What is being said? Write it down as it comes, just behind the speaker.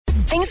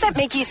Things that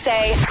make you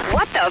say,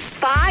 what the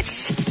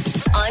fotch?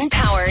 On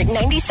Power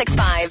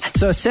 96.5.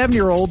 So a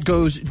 7-year-old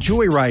goes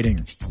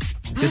joyriding.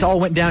 This all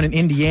went down in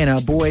Indiana.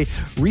 A boy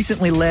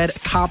recently led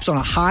cops on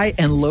a high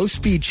and low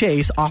speed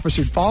chase.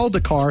 Officers followed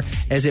the car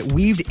as it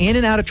weaved in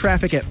and out of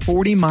traffic at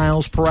 40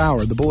 miles per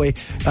hour. The boy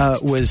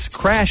was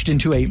crashed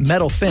into a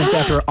metal fence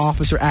after an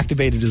officer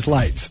activated his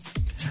lights.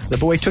 The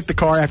boy took the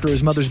car after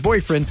his mother's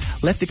boyfriend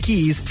left the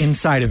keys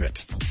inside of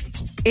it.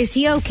 Is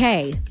he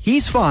okay?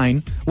 He's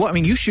fine. Well, I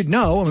mean, you should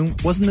know. I mean,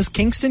 wasn't this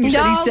Kingston? You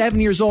said he's 7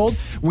 years old.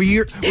 Was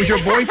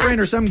your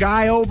boyfriend or some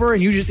guy over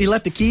and he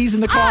left the keys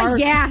in the car? Oh,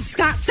 yeah,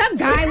 Scott. Some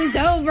guy was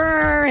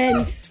over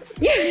and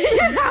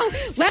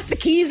left the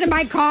keys in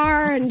my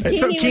car and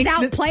Teeny was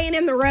out playing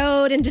in the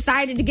road and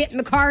decided to get in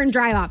the car and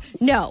drive off.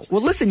 No.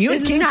 Well, listen, you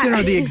and Kingston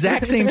are the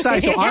exact same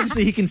size, so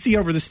obviously he can see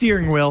over the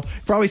steering wheel.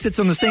 Probably sits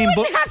on the same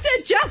book. You have to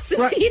adjust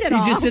the seat at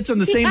all. He just sits on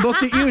the same book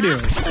that you do.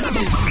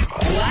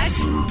 What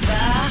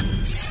the